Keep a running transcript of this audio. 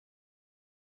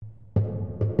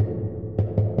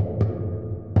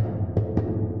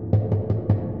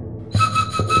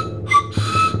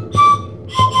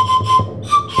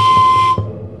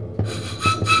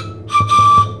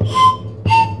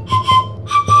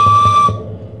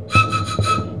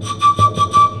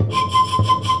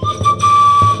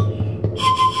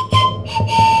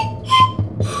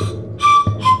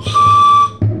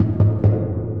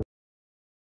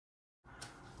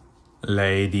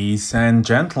Ladies and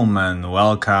gentlemen,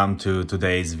 welcome to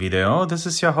today's video. This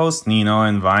is your host Nino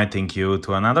inviting you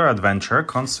to another adventure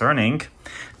concerning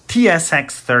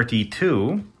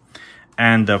TSX-32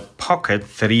 and the Pocket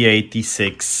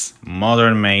 386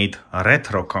 modern-made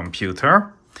retro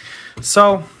computer.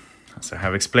 So, as I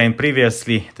have explained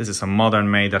previously, this is a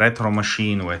modern-made retro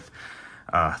machine with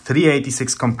a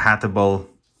 386 compatible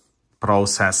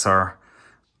processor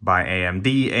by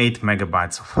AMD, 8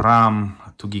 megabytes of RAM,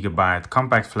 2 gigabyte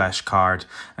compact flash card,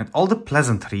 and all the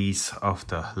pleasantries of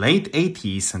the late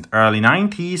 80s and early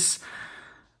 90s.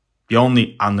 The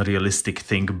only unrealistic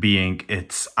thing being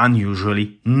its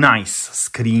unusually nice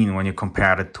screen when you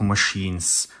compare it to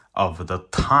machines of the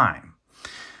time.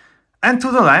 And to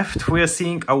the left, we are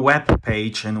seeing a web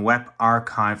page in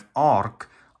webarchive.org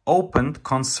opened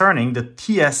concerning the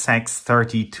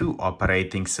TSX-32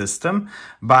 operating system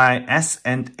by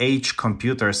S&H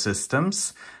Computer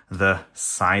Systems. The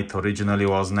site originally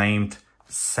was named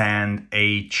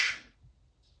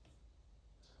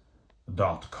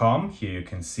sandh.com. Here you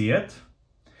can see it,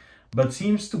 but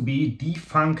seems to be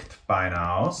defunct by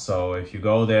now. So if you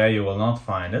go there, you will not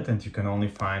find it, and you can only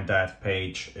find that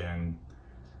page in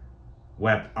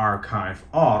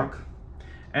webarchive.org.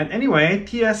 And anyway,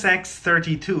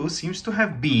 TSX-32 seems to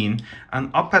have been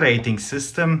an operating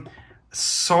system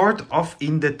sort of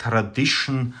in the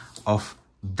tradition of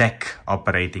DEC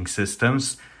operating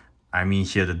systems. I mean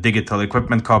here the Digital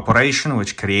Equipment Corporation,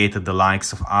 which created the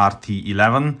likes of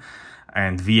RT11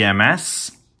 and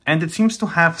VMS. And it seems to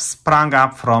have sprung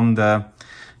up from the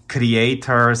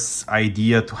creator's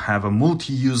idea to have a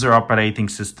multi-user operating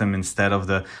system instead of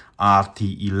the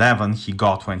RT11 he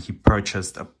got when he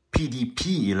purchased a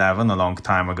PDP-11 a long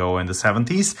time ago in the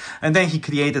 70s. And then he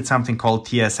created something called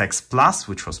TSX-Plus,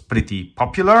 which was pretty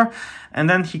popular. And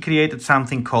then he created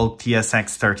something called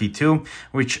TSX-32,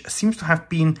 which seems to have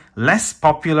been less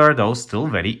popular, though still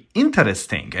very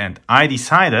interesting. And I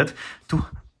decided to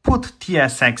put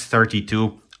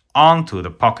TSX-32 onto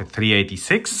the Pocket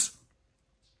 386,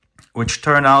 which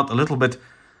turned out a little bit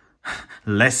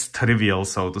less trivial,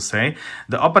 so to say.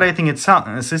 The operating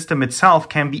system itself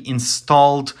can be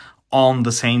installed on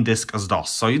the same disk as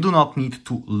DOS. So you do not need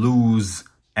to lose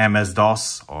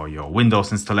MS-DOS or your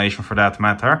Windows installation for that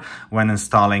matter when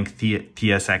installing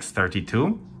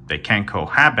TSX-32. They can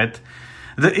cohabit.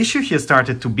 The issue here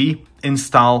started to be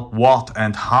install what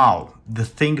and how. The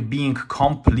thing being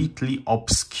completely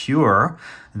obscure,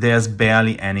 there's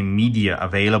barely any media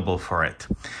available for it.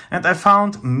 And I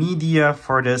found media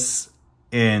for this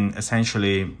in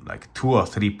essentially like 2 or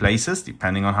 3 places,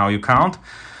 depending on how you count.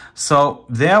 So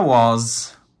there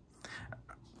is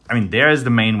the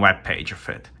main web page of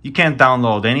it. You can't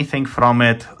download anything from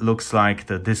it. Looks like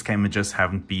the disk images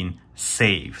haven't been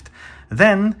saved.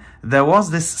 Then there was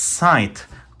this site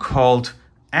called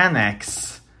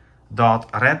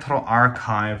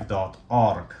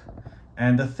annex.retroarchive.org.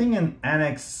 And the thing in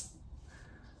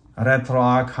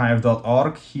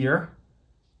annex.retroarchive.org here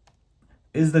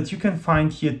is that you can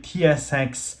find here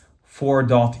TSX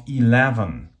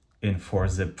 4.11 in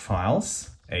 4-zip files,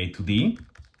 A to D,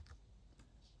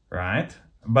 right?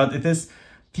 But it is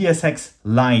TSX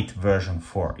Lite version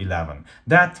 4.11.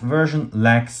 That version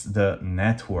lacks the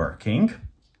networking,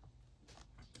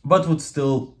 but would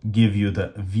still give you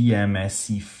the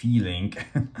VMS-y feeling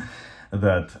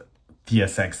that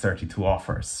TSX-32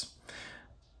 offers.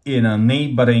 In a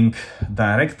neighboring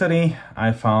directory,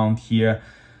 I found here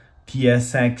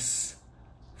TSX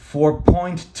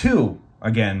 4.2,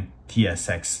 again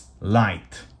TSX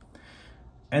Lite.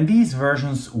 And these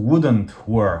versions wouldn't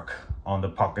work on the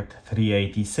Pocket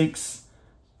 386,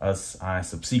 as I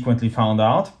subsequently found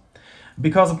out,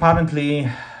 because apparently,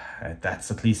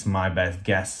 that's at least my best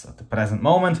guess at the present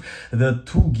moment, the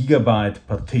 2 gigabyte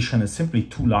partition is simply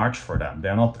too large for them.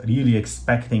 They're not really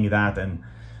expecting that in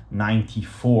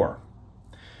 94.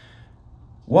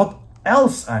 What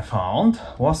else I found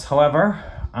was, however,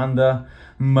 under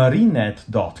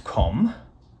marinet.com,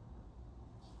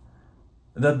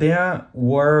 that there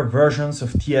were versions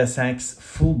of TSX,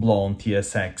 full-blown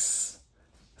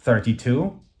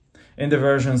TSX-32, in the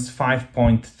versions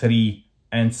 5.3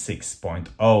 and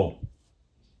 6.0.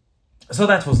 So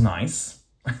that was nice.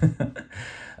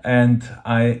 And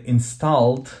I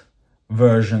installed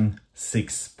version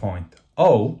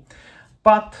 6.0,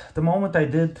 but the moment I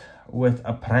did with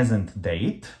a present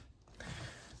date,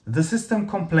 the system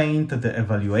complained that the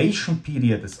evaluation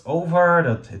period is over,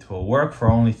 that it will work for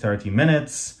only 30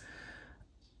 minutes,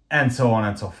 and so on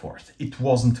and so forth. It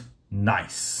wasn't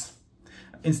nice.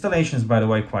 Installation is, by the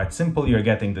way, quite simple. You're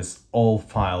getting this all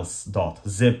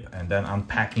files.zip and then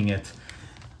unpacking it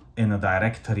in a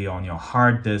directory on your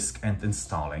hard disk and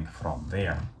installing from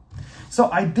there. So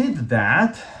I did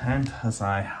that, and as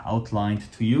I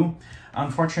outlined to you,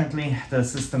 unfortunately the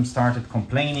system started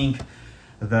complaining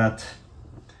that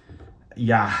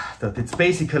that it's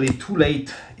basically too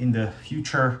late in the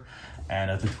future and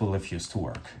that it will refuse to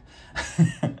work.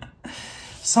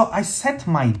 So I set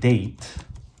my date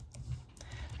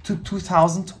to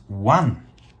 2001,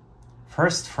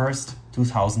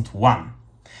 2001.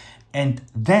 And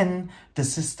then the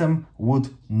system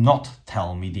would not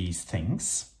tell me these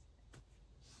things.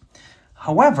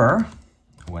 However,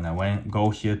 when I go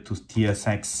here to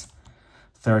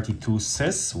TSX-32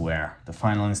 sys, where the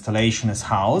final installation is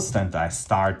housed, and I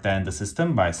start then the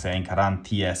system by saying run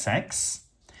TSX.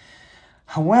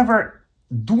 However,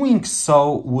 doing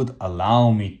so would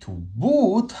allow me to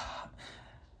boot,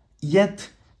 yet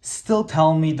still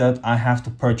tell me that I have to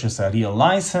purchase a real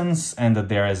license and that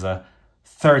there is a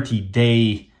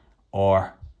 30-day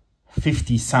or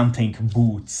 50-something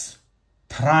boots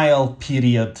trial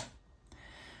period,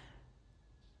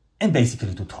 and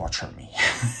basically to torture me.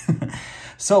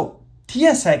 So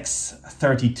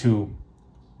TSX-32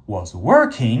 was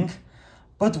working,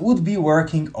 but would be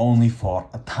working only for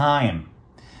a time.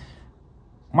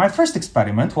 My first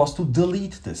experiment was to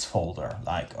delete this folder.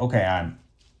 Like, okay,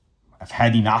 I've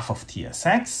had enough of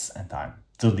TSX and I'm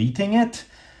deleting it.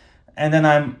 And then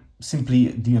I'm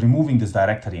simply removing this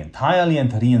directory entirely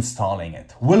and reinstalling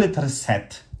it. Will it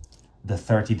reset the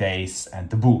 30 days and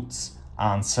the boots?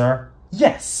 Answer,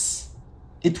 yes,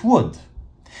 it would.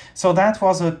 So that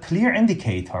was a clear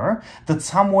indicator that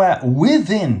somewhere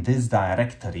within this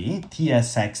directory,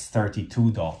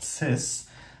 TSX-32.sys,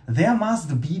 there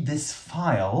must be this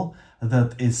file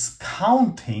that is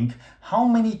counting how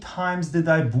many times did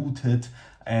I boot it,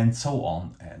 and so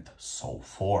on and so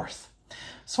forth.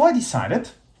 So I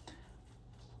decided,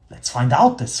 let's find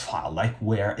out this file, like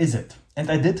where is it?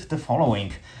 And I did the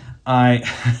following. I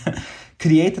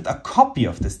created a copy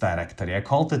of this directory. I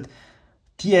called it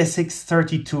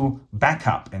TSX-32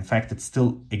 backup. In fact, it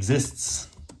still exists,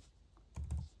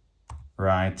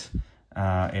 right,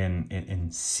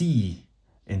 in C,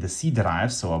 in the C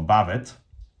drive, so above it.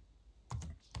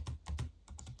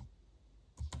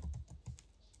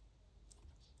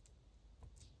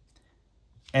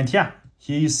 And yeah,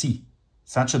 here you see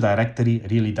such a directory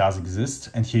really does exist.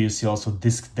 And here you see also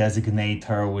disk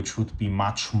designator, which would be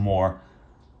much more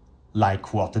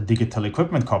like what the Digital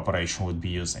Equipment Corporation would be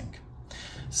using.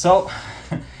 So,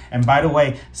 and by the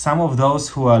way, some of those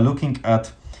who are looking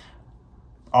at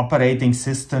operating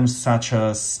systems such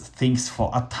as things for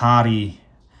Atari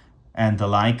and the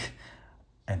like,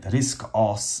 and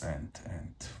RISC-OS and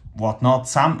whatnot,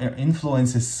 some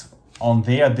influences on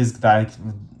their disk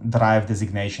drive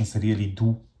designations really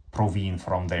do provene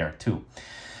from there too.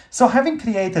 So having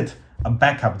created a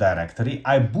backup directory,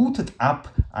 I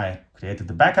created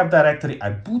the backup directory, I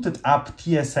booted up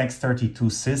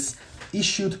TSX-32 sys,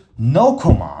 issued no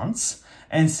commands,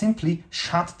 and simply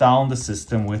shut down the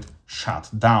system with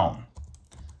shutdown.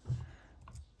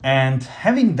 And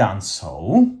having done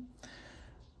so,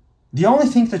 the only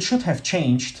thing that should have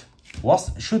changed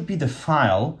should be the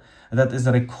file that is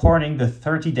recording the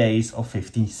 30 days of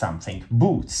 50-something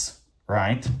boots,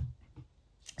 right?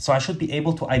 So I should be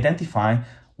able to identify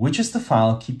which is the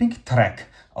file keeping track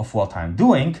of what I'm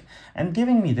doing and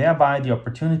giving me thereby the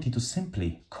opportunity to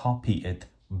simply copy it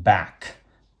back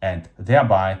and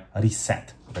thereby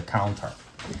reset the counter.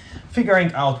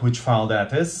 Figuring out which file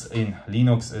that is in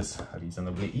Linux is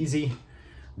reasonably easy.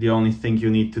 The only thing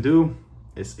you need to do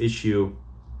is issue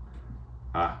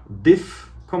a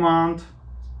diff command.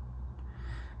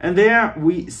 And there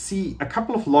we see a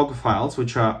couple of log files,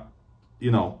 which are,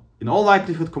 in all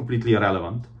likelihood, completely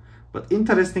irrelevant. But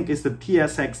interesting is the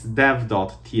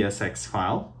TSXDEV.TSX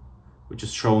file, which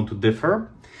is shown to differ.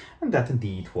 And that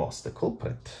indeed was the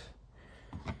culprit.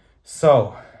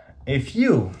 So if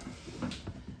you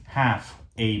have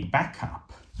a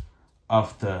backup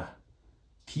of the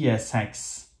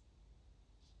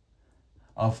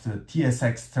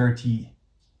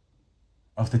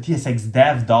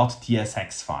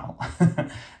TSXDEV.TSX file,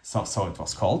 so it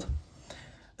was called,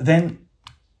 then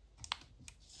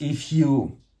if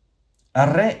you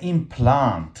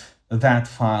reimplant that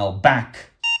file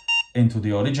back into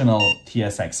the original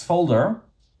TSX folder,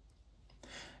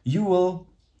 you will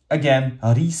again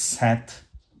reset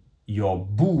your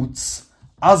boots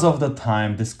as of the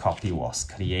time this copy was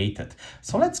created.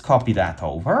 So let's copy that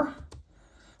over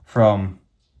from,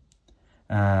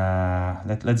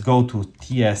 let's go to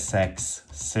TSX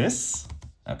sys,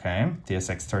 okay,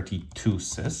 TSX-32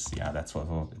 sys, yeah, that's what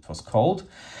it was called.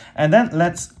 And then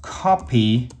let's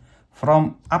copy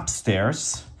from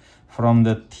upstairs, from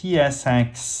the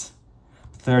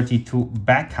TSX-32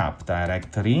 backup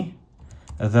directory,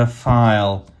 the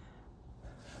file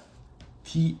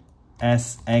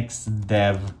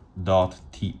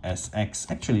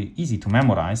TSXDEV.TSX, actually easy to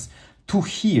memorize, to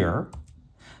here.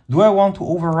 Do I want to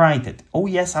overwrite it? Oh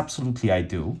yes, absolutely I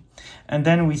do. And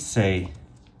then we say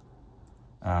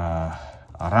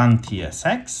run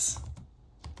TSX.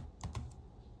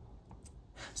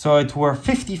 So it were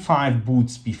 55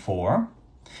 boots before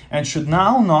and should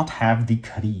now not have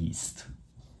decreased.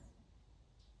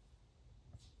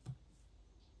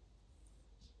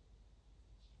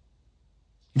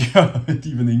 Yeah, it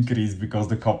even increased because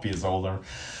the copy is older.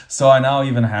 So I now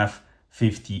even have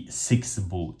 56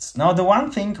 boots. Now the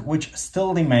one thing which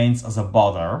still remains as a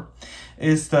bother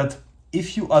is that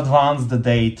if you advance the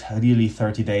date really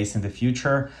 30 days in the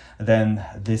future, then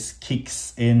this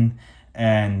kicks in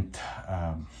and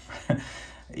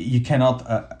you cannot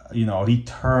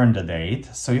return the date.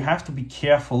 So you have to be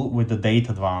careful with the date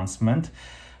advancement,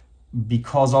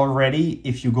 because already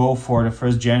if you go for the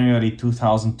 1st January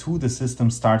 2002, the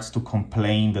system starts to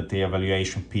complain that the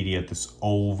evaluation period is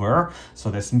over.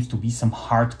 So there seems to be some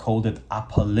hard-coded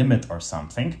upper limit or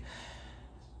something.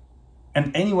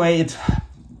 And anyway, it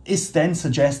is then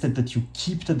suggested that you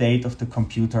keep the date of the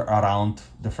computer around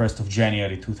the 1st of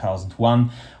January 2001,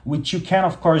 which you can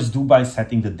of course do by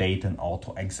setting the date in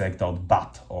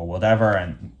autoexec.bat or whatever.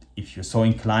 And if you're so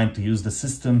inclined to use the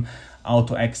system,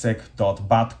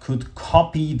 autoexec.bat could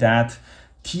copy that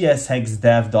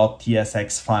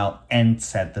TSXDEV.TSX file and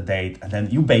set the date, and then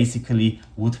you basically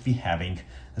would be having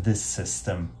this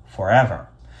system forever.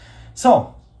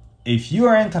 So if you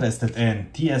are interested in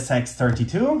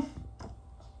TSX-32,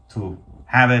 to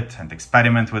have it and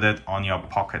experiment with it on your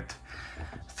Pocket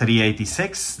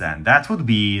 386, then that would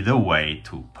be the way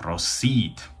to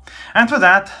proceed. And with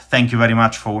that, thank you very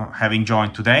much for having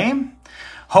joined today.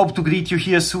 Hope to greet you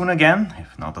here soon again.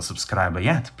 If not a subscriber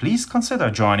yet, please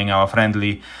consider joining our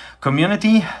friendly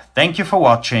community. Thank you for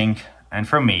watching, and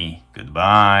from me,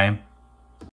 goodbye.